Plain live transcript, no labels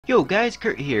Yo guys,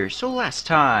 Kurt here. So last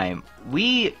time,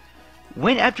 we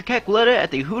went after Calculetta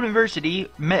at the University,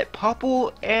 met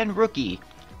Popple and Rookie,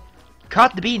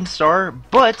 caught the Bean Star,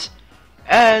 but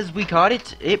as we caught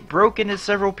it, it broke into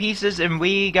several pieces and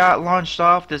we got launched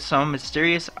off to some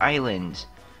mysterious island.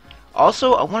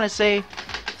 Also, I want to say,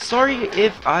 sorry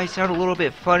if I sound a little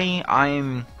bit funny.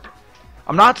 I'm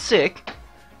not sick.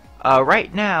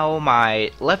 Right now, my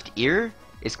left ear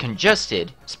is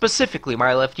congested, specifically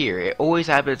my left ear. It always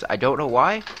happens, I don't know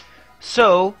why.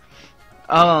 So,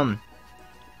 I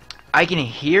can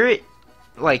hear it,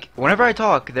 like, whenever I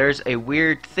talk, there's a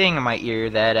weird thing in my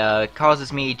ear that,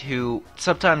 causes me to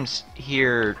sometimes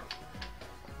hear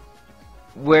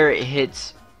where it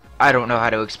hits. I don't know how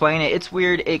to explain it. It's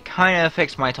weird, it kinda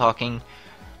affects my talking.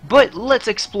 But let's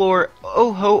explore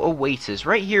Oho Oasis.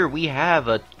 Right here we have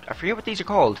a, I forget what these are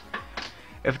called.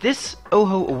 If this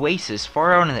Oho Oasis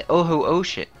far out in the Oho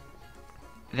Ocean,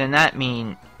 then that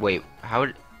mean, wait,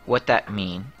 what that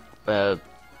mean?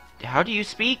 How do you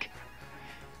speak?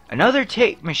 Another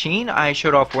tape machine. I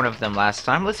showed off one of them last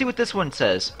time. Let's see what this one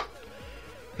says.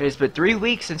 It has been 3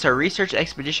 weeks since our research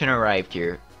expedition arrived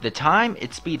here. The time,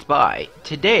 it speeds by.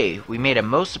 Today, we made a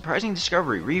most surprising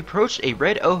discovery. We approached a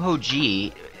red Oho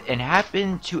G and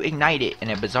happened to ignite it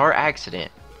in a bizarre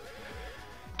accident.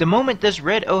 The moment this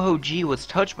red Oho G was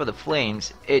touched by the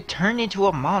flames, it turned into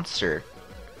a monster.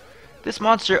 This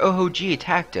monster Oho G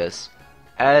attacked us,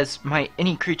 as might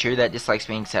any creature that dislikes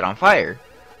being set on fire.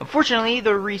 Unfortunately,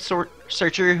 the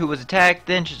researcher who was attacked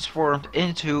then transformed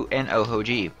into an Oho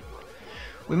G.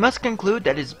 We must conclude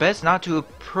that it is best not to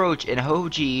approach an Oho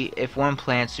G if one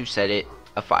plans to set it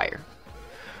afire.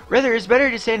 Rather, it is better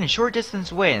to stand a short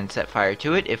distance away and set fire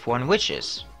to it if one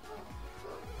wishes.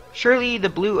 Surely the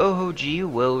blue Oho G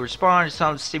will respond to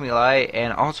some stimuli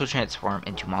and also transform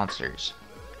into monsters.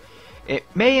 It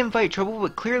may invite trouble,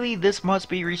 but clearly this must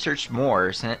be researched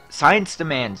more, since science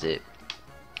demands it.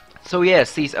 So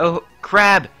yes, these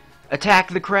crab!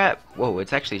 Attack the crab! Whoa,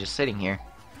 it's actually just sitting here.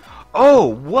 Oh,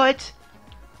 what?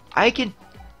 I can...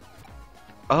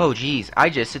 Oh, jeez, I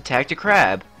just attacked a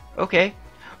crab. Okay.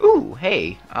 Ooh,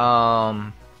 hey.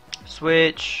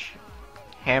 Switch.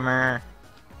 Hammer.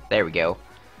 There we go.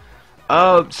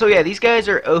 So yeah, these guys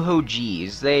are Oho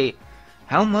Gs.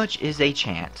 How much is a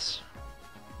chance?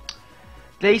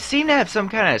 They seem to have some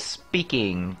kind of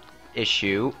speaking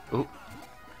issue. Ooh.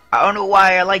 I don't know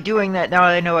why I like doing that now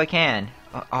that I know I can.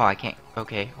 Oh, I can't.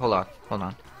 Okay, hold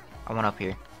on. I want up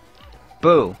here.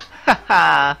 Boo.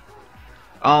 Haha.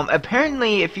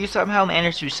 Apparently, if you somehow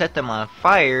manage to set them on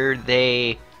fire,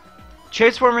 they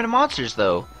transform into monsters,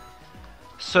 though.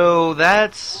 So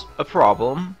that's a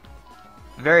problem.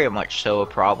 Very much so a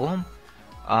problem.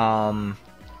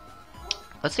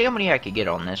 Let's see how many I could get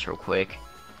on this real quick.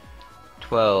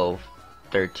 12,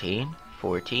 13,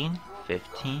 14,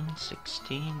 15,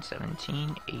 16,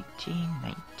 17, 18,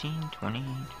 19, 20.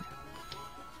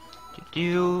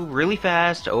 Do really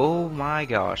fast. Oh my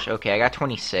gosh. Okay, I got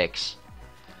 26.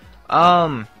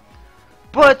 But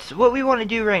what we want to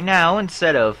do right now,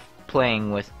 instead of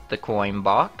playing with the coin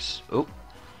box, oop,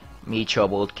 me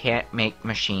troubled, can't make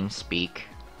machine speak.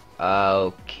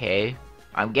 Okay.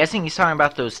 I'm guessing he's talking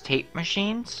about those tape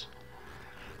machines?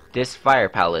 This Fire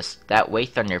Palace, that way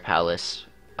Thunder Palace.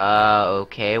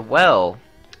 Okay, well,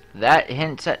 that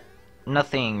hints at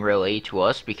nothing really to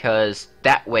us, because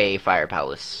that way Fire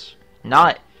Palace.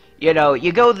 Not, you know,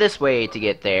 you go this way to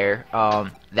get there,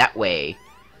 that way.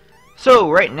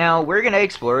 So, right now, we're gonna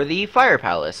explore the Fire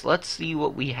Palace. Let's see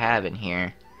what we have in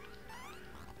here.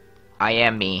 I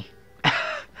am me.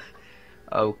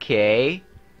 Okay.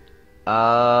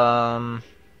 Let's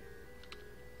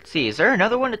see, is there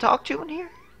another one to talk to in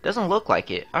here? Doesn't look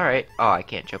like it. Alright. Oh, I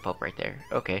can't jump up right there.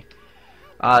 Okay.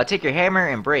 Take your hammer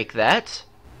and break that.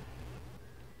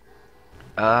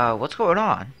 What's going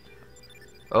on?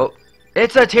 Oh,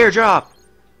 it's a teardrop!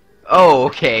 Oh,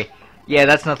 okay. Yeah,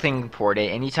 that's nothing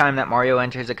important. Anytime that Mario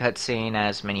enters a cutscene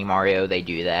as Mini Mario, they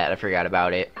do that. I forgot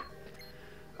about it.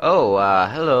 Oh,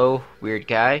 hello, weird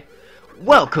guy.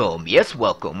 Welcome, yes,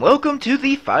 welcome. Welcome to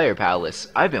the Fire Palace.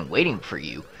 I've been waiting for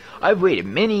you. I've waited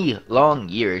many long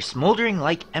years, smoldering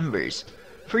like embers.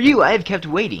 For you, I have kept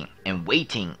waiting, and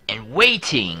waiting, and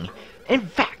waiting. In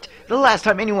fact, the last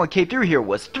time anyone came through here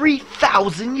was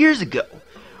 3,000 years ago.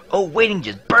 Oh, waiting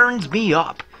just burns me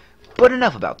up. But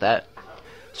enough about that.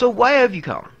 So why have you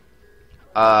come?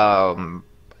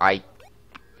 I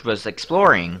was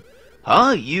exploring.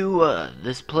 Huh?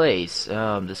 This place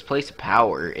of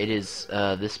power. It is,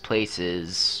 this place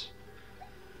is...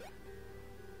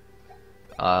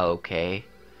 Okay.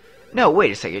 No,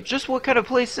 wait a second. Just what kind of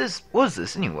place was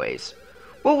this, anyways?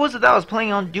 What was it that I was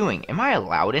planning on doing? Am I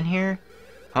allowed in here?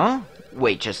 Huh?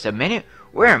 Wait just a minute.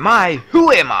 Where am I?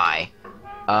 Who am I?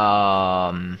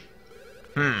 I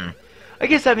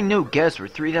guess having no guess for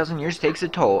 3,000 years takes a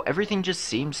toll. Everything just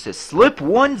seems to slip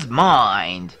one's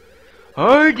mind.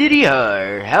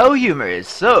 Har-diddy-har, how humorous.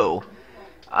 So,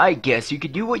 I guess you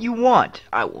could do what you want.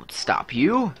 I won't stop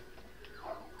you.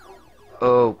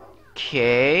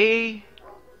 Okay.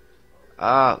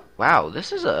 Wow,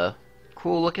 this is a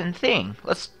cool looking thing.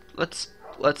 Let's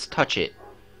touch it.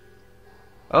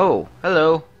 Oh,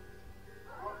 hello.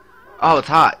 Oh, it's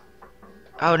hot.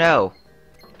 Oh no.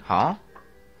 Huh?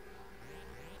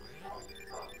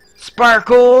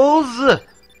 Sparkles!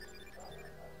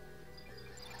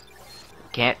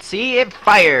 Can't see it.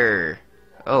 Fire!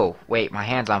 Oh, wait, my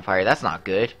hand's on fire. That's not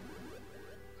good.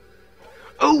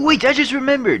 Oh, wait, I just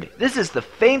remembered. This is the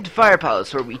famed Fire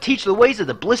Palace where we teach the ways of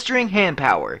the blistering hand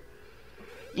power.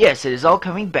 Yes, it is all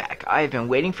coming back. I have been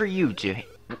waiting for you to...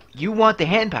 You want the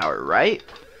hand power, right?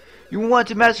 You want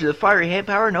to master the fiery hand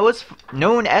power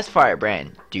known as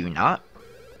Firebrand, do you not?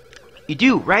 You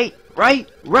do, right? Right?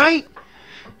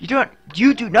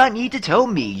 You do not need to tell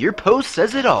me. Your post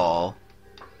says it all.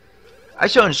 I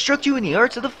shall instruct you in the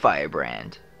arts of the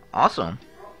Firebrand. Awesome.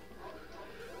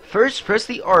 First, press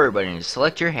the R button to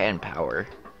select your hand power.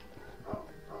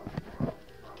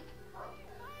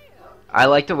 I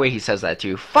like the way he says that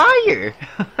too. Fire!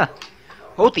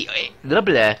 Hold the... Blah,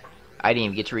 blah. I didn't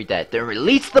even get to read that. Then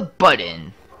release the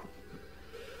button.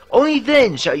 Only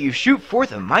then shall you shoot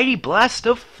forth a mighty blast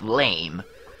of flame.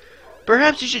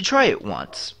 Perhaps you should try it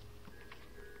once.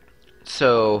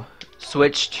 So,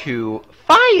 switch to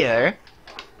fire.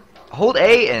 Hold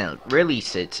A and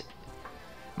release it.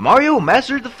 Mario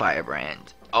mastered the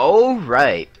Firebrand.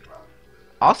 Alright.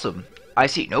 Awesome. I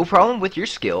see no problem with your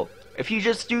skill. If you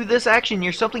just do this action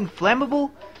near something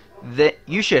flammable, then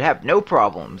you should have no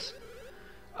problems.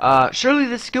 Surely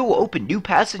this skill will open new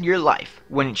paths in your life.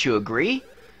 Wouldn't you agree?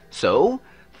 So,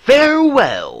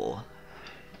 farewell!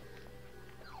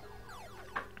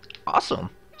 Awesome.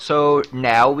 So,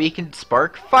 now we can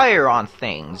spark fire on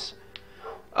things.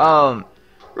 Real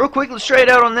quick, let's try it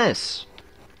out on this.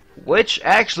 Which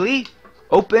actually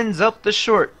opens up the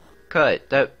shortcut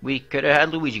that we could have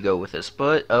had Luigi go with us,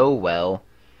 but oh well.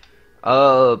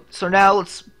 So now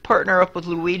let's partner up with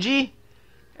Luigi.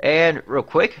 And real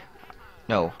quick.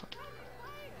 No.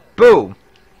 Boom!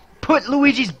 Put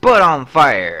Luigi's butt on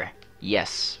fire!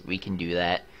 Yes, we can do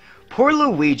that. Poor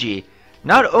Luigi.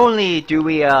 Not only do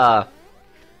we,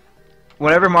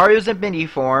 whenever Mario's in mini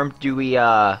form, do we,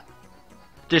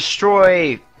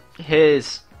 destroy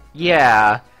his...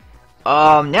 Yeah.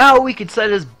 Now we can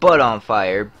set his butt on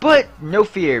fire. But, no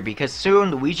fear, because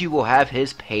soon Luigi will have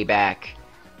his payback.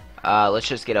 Let's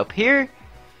just get up here.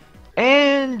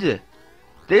 And...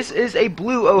 this is a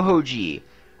blue Ohoji.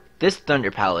 This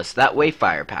Thunder Palace, that way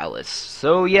Fire Palace.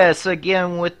 So yes,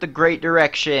 again with the great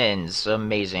directions.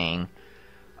 Amazing.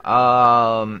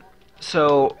 So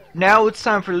now it's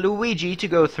time for Luigi to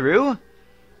go through.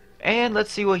 And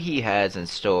let's see what he has in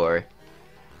store.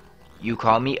 You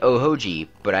call me Ohoji,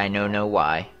 but I know no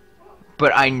why.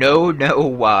 But I know no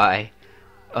why.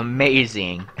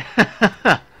 Amazing.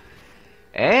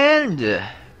 And...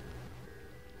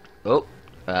 oh,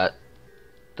 the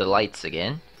lights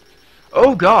again.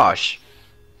 Oh gosh!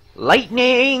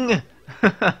 Lightning!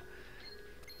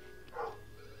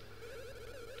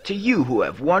 To you who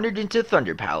have wandered into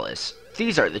Thunder Palace,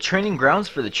 these are the training grounds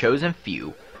for the chosen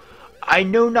few. I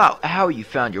know not how you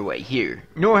found your way here,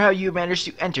 nor how you managed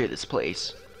to enter this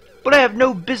place. But I have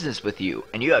no business with you,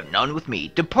 and you have none with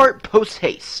me. Depart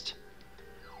post-haste.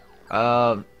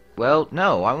 Well,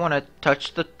 no, I want to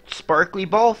touch the sparkly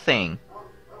ball thing.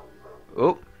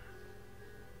 Oh.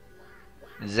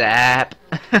 Zap.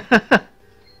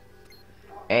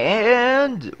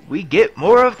 And we get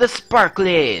more of the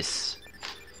sparklies.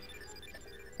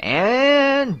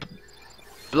 And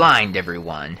blind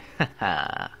everyone.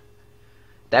 That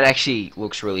actually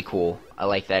looks really cool. I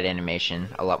like that animation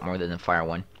a lot more than the fire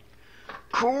one.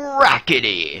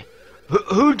 Crackety!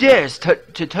 Who dares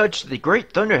to touch the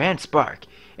great Thunderhand Spark?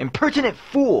 Impertinent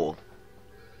fool!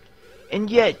 And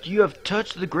yet, you have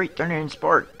touched the great Thunderhand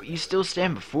Spark, but you still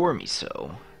stand before me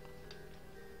so.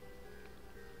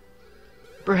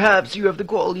 Perhaps you have the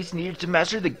qualities needed to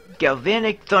master the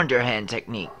galvanic Thunderhand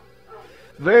technique.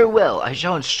 Very well, I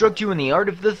shall instruct you in the art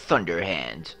of the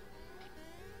Thunderhand.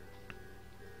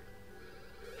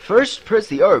 First, press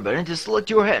the R button to select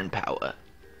your hand power.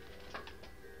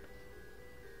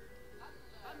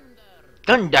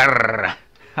 Thunder!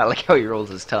 I like how he rolls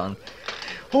his tongue.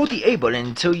 Hold the A button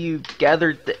until you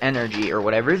gather the energy or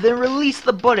whatever, then release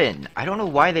the button. I don't know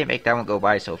why they make that one go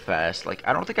by so fast. Like,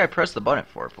 I don't think I pressed the button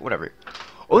for it, but whatever.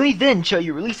 Only then shall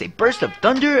you release a burst of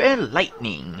thunder and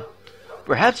lightning.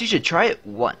 Perhaps you should try it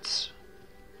once.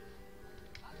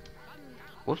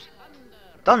 Whoops.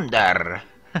 Thunder.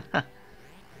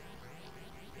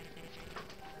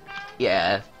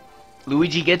 Yeah.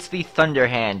 Luigi gets the thunder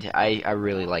hand. I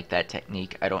really like that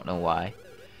technique. I don't know why.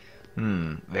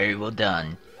 Very well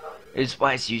done. It is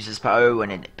wise to use this power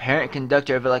when an apparent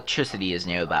conductor of electricity is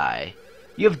nearby.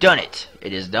 You have done it.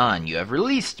 It is done. You have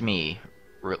released me.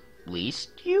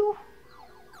 Released you?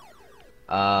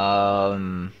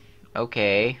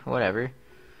 Okay, whatever.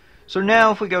 So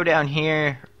now if we go down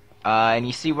here, and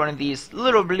you see one of these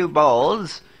little blue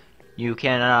balls, you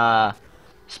can,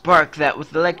 spark that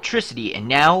with electricity, and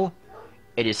now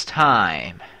it is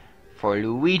time for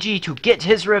Luigi to get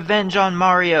his revenge on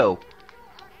Mario.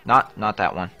 Not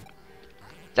that one.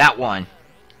 That one.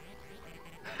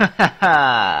 Ha ha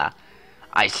ha!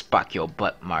 I spark your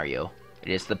butt, Mario. It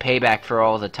is the payback for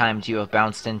all the times you have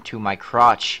bounced into my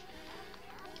crotch.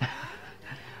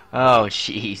 Oh,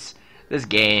 jeez. This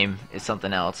game is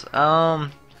something else.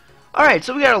 Alright,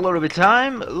 so we got a little bit of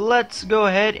time. Let's go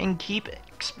ahead and keep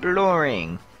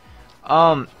exploring.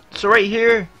 So right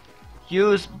here,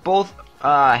 use both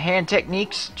hand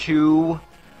techniques to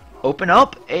open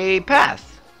up a path.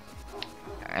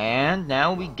 And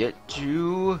now we get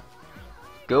to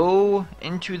go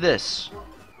into this.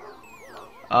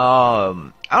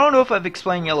 I don't know if I've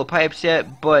explained yellow pipes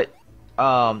yet, but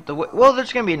well,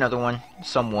 there's gonna be another one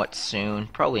somewhat soon,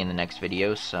 probably in the next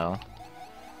video. So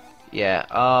yeah.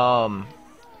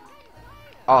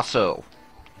 Also,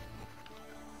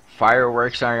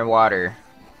 fireworks underwater.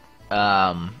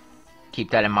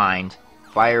 Keep that in mind.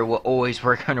 Fire will always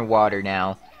work underwater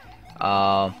now.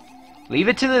 Leave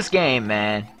it to this game,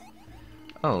 man.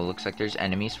 Oh, looks like there's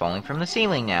enemies falling from the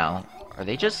ceiling now. Are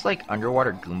they just like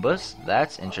underwater Goombas?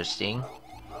 That's interesting.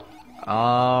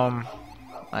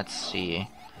 Let's see.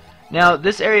 Now,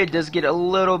 this area does get a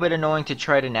little bit annoying to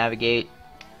try to navigate.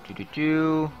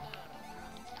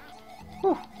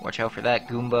 Whew, watch out for that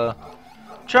Goomba.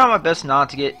 Try my best not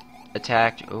to get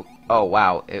attacked. Oh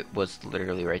wow, it was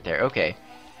literally right there. Okay.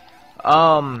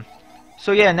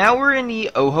 So yeah, now we're in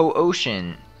the Oho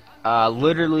Ocean.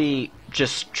 Literally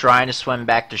just trying to swim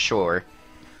back to shore.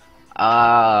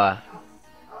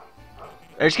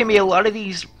 There's gonna be a lot of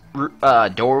these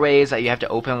doorways that you have to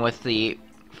open with the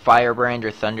Firebrand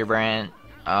or Thunderbrand.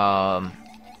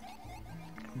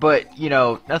 But, you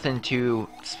know, nothing too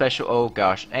special. Oh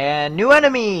gosh. And new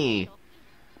enemy!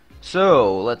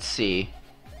 So, let's see.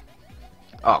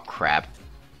 Oh crap.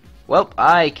 Well,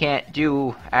 I can't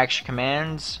do action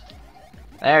commands.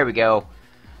 There we go.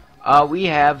 We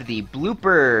have the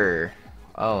blooper.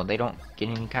 Oh, they don't get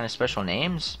any kind of special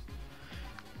names?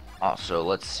 Also,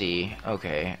 let's see.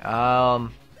 Okay.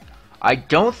 I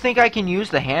don't think I can use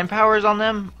the hand powers on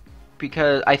them,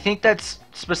 because I think that's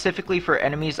specifically for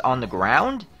enemies on the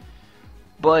ground.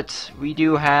 But we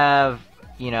do have,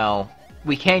 you know,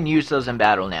 we can use those in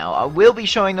battle now. I will be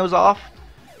showing those off.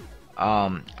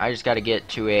 I just got to get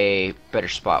to a better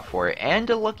spot for it. And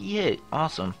a lucky hit.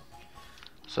 Awesome.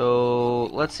 So,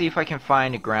 let's see if I can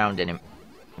find a ground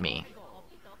enemy.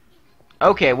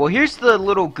 Okay, well here's the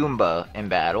little Goomba in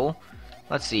battle.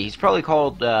 Let's see, he's probably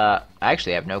called, I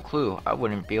actually have no clue. I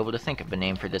wouldn't be able to think of a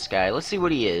name for this guy. Let's see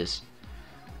what he is.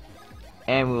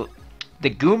 And the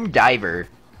Goom Diver.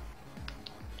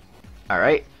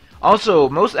 Alright. Also,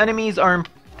 most enemies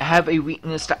have a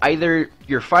weakness to either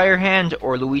your Fire Hand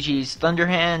or Luigi's Thunder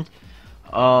Hand.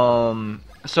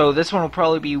 So this one will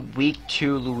probably be weak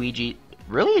to Luigi.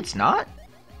 Really? It's not?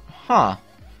 Huh.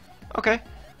 Okay.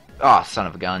 Oh, son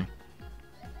of a gun.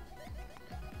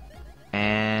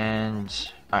 And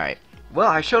alright. Well,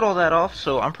 I showed all that off,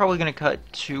 so I'm probably gonna cut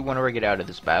to whenever I get out of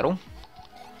this battle.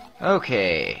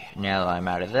 Okay, now that I'm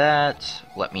out of that,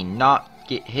 let me not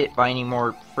get hit by any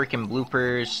more freaking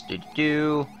bloopers.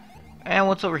 And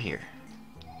what's over here?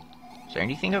 Is there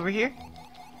anything over here?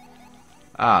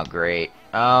 Oh, great.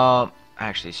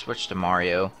 Actually, switch to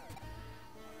Mario.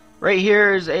 Right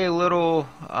here is a little,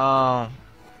 so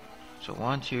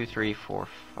 1, 2, 3, 4,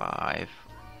 5.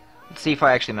 Let's see if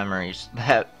I actually memorized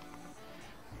that.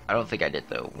 I don't think I did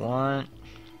though. 1,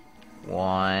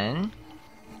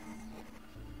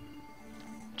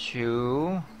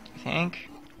 2, I think.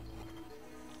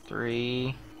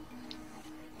 3.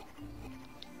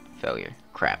 Failure.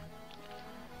 Crap.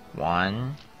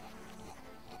 1,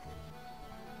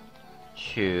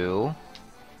 2,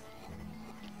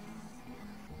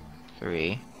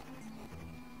 3,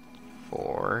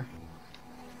 4,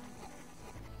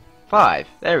 5.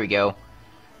 There we go.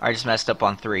 I just messed up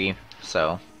on 3,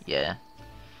 so, yeah.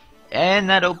 And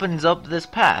that opens up this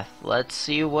path. Let's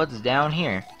see what's down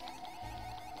here.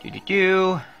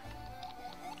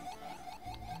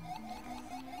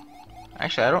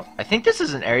 Actually, I think this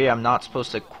is an area I'm not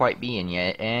supposed to quite be in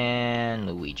yet. And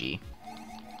Luigi.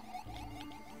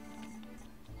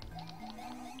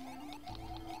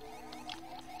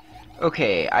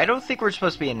 Okay, I don't think we're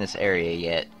supposed to be in this area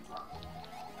yet.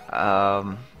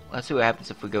 Let's see what happens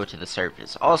if we go to the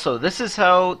surface. Also, this is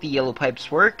how the yellow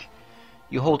pipes work.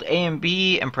 You hold A and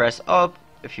B and press up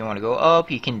if you want to go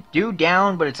up. You can do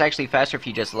down, but it's actually faster if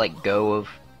you just let go of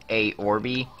A or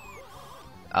B.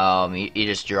 You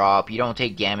just drop. You don't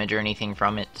take damage or anything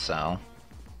from it, so...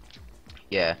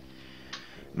 yeah.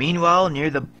 Meanwhile, near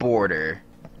the border.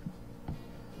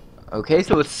 Okay,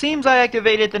 so it seems I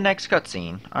activated the next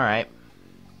cutscene. Alright.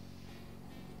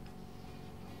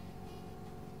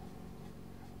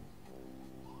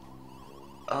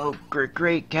 Oh,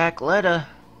 great, Cackletta.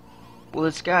 Will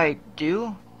this guy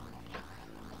do?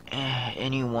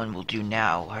 Anyone will do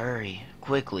now. Hurry,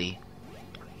 quickly.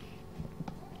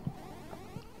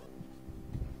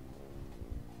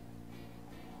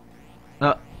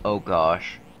 Oh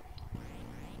gosh.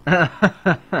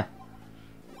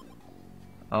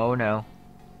 Oh no.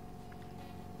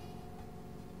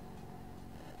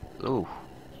 Ooh.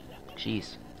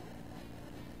 Jeez.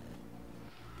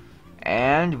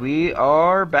 And we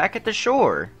are back at the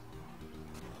shore.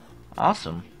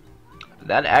 Awesome.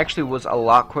 That actually was a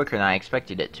lot quicker than I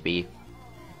expected it to be.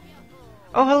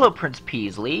 Oh, hello, Prince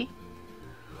Peasley.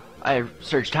 I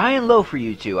searched high and low for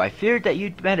you two. I feared that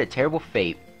you'd met a terrible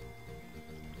fate.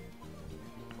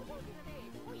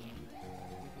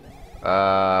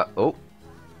 Oh.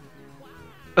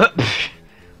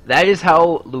 That is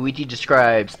how Luigi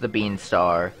describes the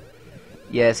Beanstar.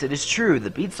 Yes, it is true.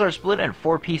 The Beanstar split into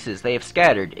 4 pieces. They have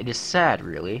scattered. It is sad,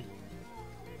 really.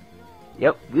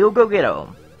 Yep, we'll go get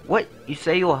them. What? You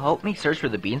say you'll help me search for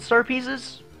the Beanstar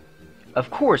pieces? Of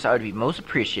course, I would be most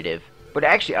appreciative. But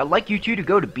actually, I'd like you two to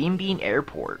go to Bean Bean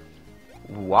Airport.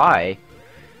 Why?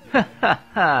 Ha ha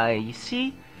ha, you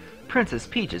see? Princess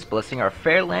Peach is blessing our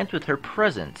fair land with her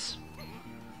presence.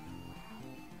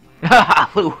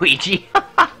 Haha, Luigi!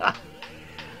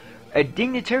 A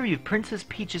dignitary of Princess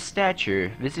Peach's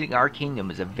stature visiting our kingdom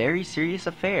is a very serious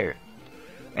affair.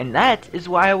 And that is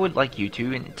why I would like you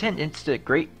two in attendance to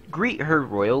greet her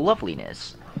royal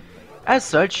loveliness. As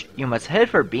such, you must head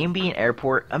for Bean Bean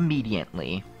Airport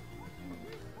immediately.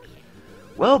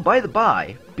 Well, by the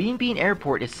by, Bean Bean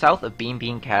Airport is south of Bean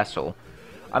Bean Castle.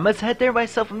 I must head there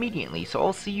myself immediately, so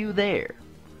I'll see you there.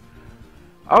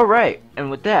 Alright, and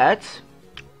with that,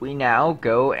 we now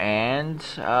go and,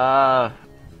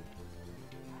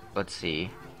 let's see.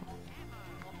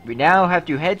 We now have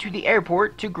to head to the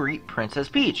airport to greet Princess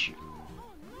Peach.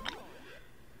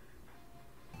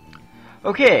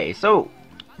 Okay, so,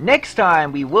 next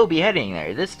time we will be heading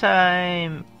there. This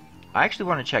time, I actually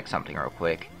want to check something real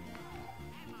quick.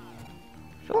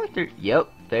 I feel like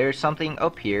there's something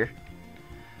up here.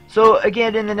 So,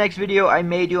 again, in the next video, I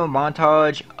may do a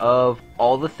montage of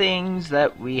all the things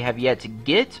that we have yet to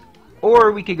get.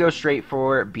 Or we could go straight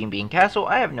for Bean Bean Castle.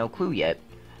 I have no clue yet.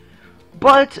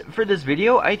 But, for this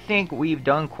video, I think we've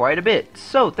done quite a bit.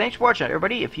 So, thanks for watching,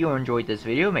 everybody. If you enjoyed this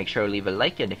video, make sure to leave a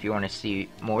like. And if you want to see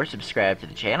more, subscribe to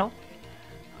the channel.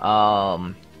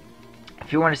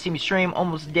 If you want to see me stream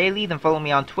almost daily, then follow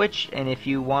me on Twitch. And if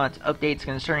you want updates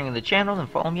concerning the channel, then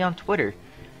follow me on Twitter.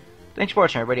 Thanks for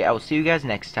watching, everybody. I will see you guys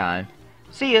next time.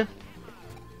 See ya!